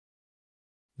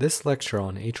This lecture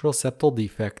on atrial septal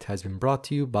defect has been brought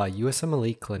to you by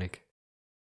USMLE Clinic.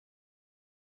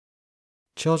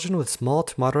 Children with small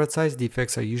to moderate-sized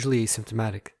defects are usually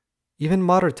asymptomatic. Even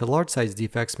moderate to large-sized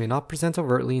defects may not present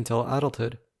overtly until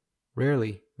adulthood.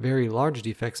 Rarely, very large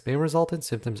defects may result in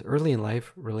symptoms early in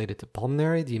life related to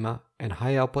pulmonary edema and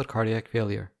high-output cardiac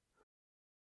failure.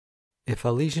 If a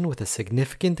lesion with a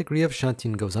significant degree of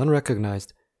shunting goes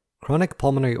unrecognized, chronic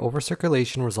pulmonary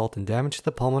overcirculation results in damage to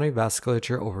the pulmonary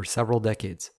vasculature over several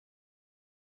decades.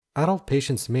 Adult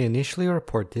patients may initially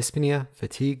report dyspnea,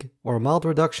 fatigue, or a mild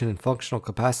reduction in functional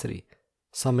capacity.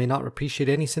 Some may not appreciate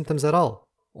any symptoms at all,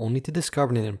 only to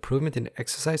discover an improvement in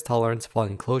exercise tolerance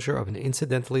following closure of an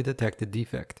incidentally detected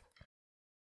defect.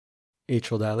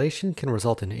 Atrial dilation can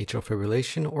result in atrial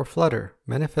fibrillation or flutter,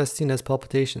 manifesting as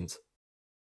palpitations.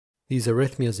 These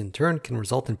arrhythmias in turn can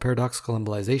result in paradoxical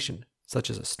embolization, such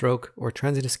as a stroke or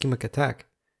transient ischemic attack.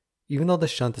 Even though the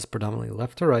shunt is predominantly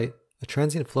left to right, a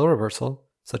transient flow reversal,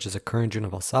 such as a current during a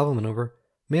Valsalva maneuver,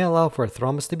 may allow for a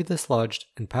thrombus to be dislodged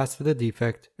and pass through the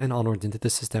defect and onwards into the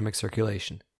systemic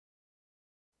circulation.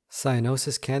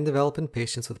 Cyanosis can develop in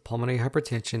patients with pulmonary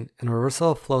hypertension and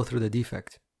reversal of flow through the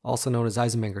defect, also known as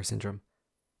Eisenmenger syndrome.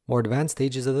 More advanced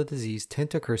stages of the disease tend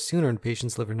to occur sooner in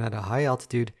patients living at a high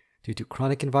altitude due to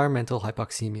chronic environmental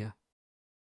hypoxemia.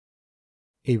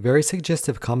 A very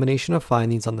suggestive combination of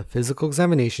findings on the physical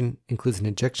examination includes an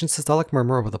ejection systolic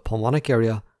murmur over the pulmonic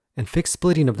area and fixed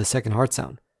splitting of the second heart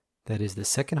sound. That is, the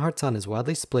second heart sound is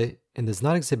widely split and does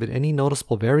not exhibit any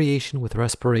noticeable variation with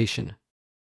respiration.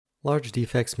 Large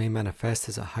defects may manifest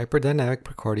as a hyperdynamic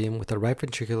precordium with a right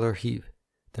ventricular heave.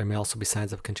 There may also be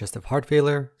signs of congestive heart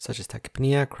failure, such as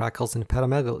tachypnea, crackles, and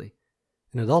hepatomegaly.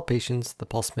 In adult patients, the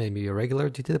pulse may be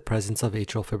irregular due to the presence of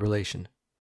atrial fibrillation.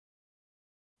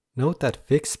 Note that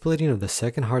fixed splitting of the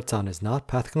second heart sound is not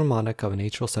pathognomonic of an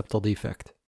atrial septal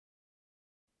defect.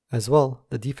 As well,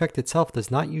 the defect itself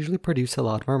does not usually produce a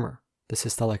loud murmur. The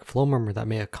systolic flow murmur that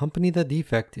may accompany the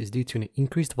defect is due to an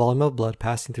increased volume of blood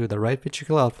passing through the right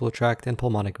ventricular outflow tract and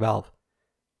pulmonic valve.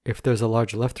 If there is a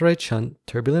large left-to-right shunt,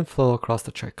 turbulent flow across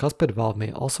the tricuspid valve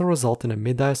may also result in a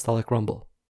mid-diastolic rumble.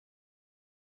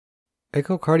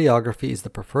 Echocardiography is the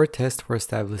preferred test for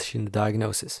establishing the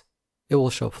diagnosis. It will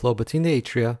show flow between the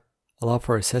atria, allow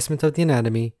for assessment of the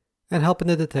anatomy, and help in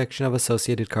the detection of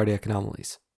associated cardiac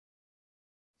anomalies.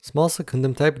 Small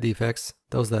secundum type defects,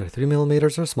 those that are 3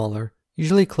 mm or smaller,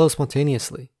 usually close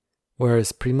spontaneously,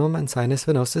 whereas primum and sinus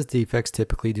venosus defects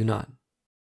typically do not.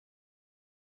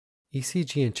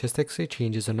 ECG and chest X-ray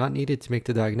changes are not needed to make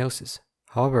the diagnosis.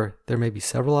 However, there may be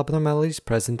several abnormalities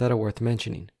present that are worth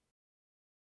mentioning.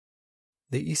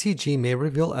 The ECG may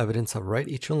reveal evidence of right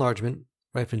atrial enlargement,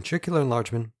 right ventricular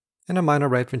enlargement, and a minor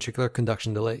right ventricular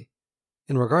conduction delay.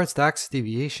 In regards to axis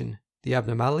deviation, the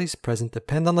abnormalities present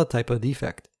depend on the type of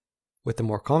defect. With the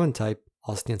more common type,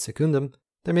 ostium secundum,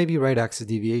 there may be right axis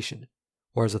deviation,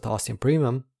 whereas with ostium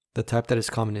primum, the type that is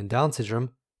common in Down syndrome,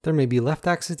 there may be left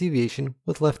axis deviation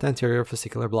with left anterior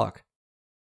fascicular block.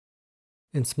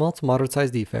 In small to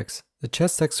moderate-sized defects, the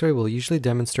chest X-ray will usually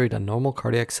demonstrate a normal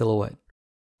cardiac silhouette.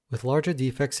 With larger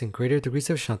defects and greater degrees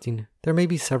of shunting, there may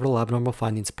be several abnormal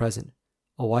findings present.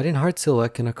 A widened heart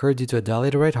silhouette can occur due to a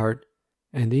dilated right heart,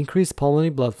 and the increased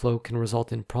pulmonary blood flow can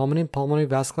result in prominent pulmonary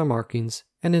vascular markings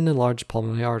and an enlarged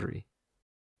pulmonary artery.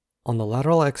 On the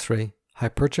lateral X-ray,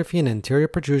 hypertrophy and anterior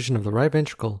protrusion of the right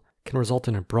ventricle can result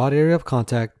in a broad area of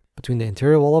contact between the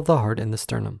anterior wall of the heart and the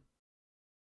sternum.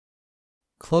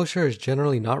 Closure is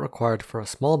generally not required for a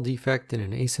small defect in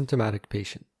an asymptomatic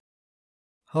patient.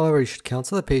 However, you should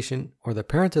counsel the patient or the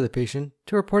parent of the patient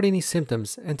to report any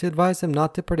symptoms and to advise them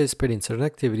not to participate in certain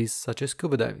activities such as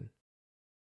scuba diving.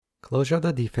 Closure of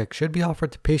the defect should be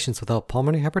offered to patients without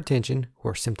pulmonary hypertension who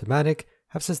are symptomatic,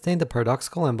 have sustained a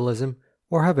paradoxical embolism,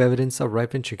 or have evidence of right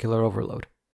ventricular overload.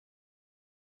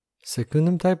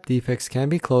 Secundum type defects can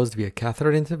be closed via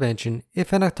catheter intervention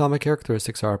if anatomic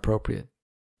characteristics are appropriate.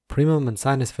 Primum and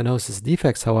sinus venosus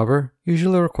defects, however,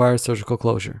 usually require surgical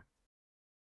closure.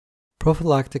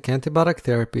 Prophylactic antibiotic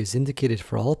therapy is indicated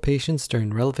for all patients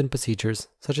during relevant procedures,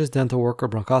 such as dental work or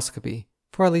bronchoscopy,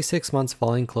 for at least 6 months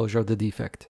following closure of the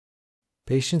defect.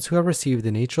 Patients who have received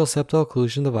an atrial septal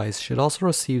occlusion device should also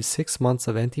receive 6 months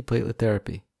of antiplatelet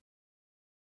therapy.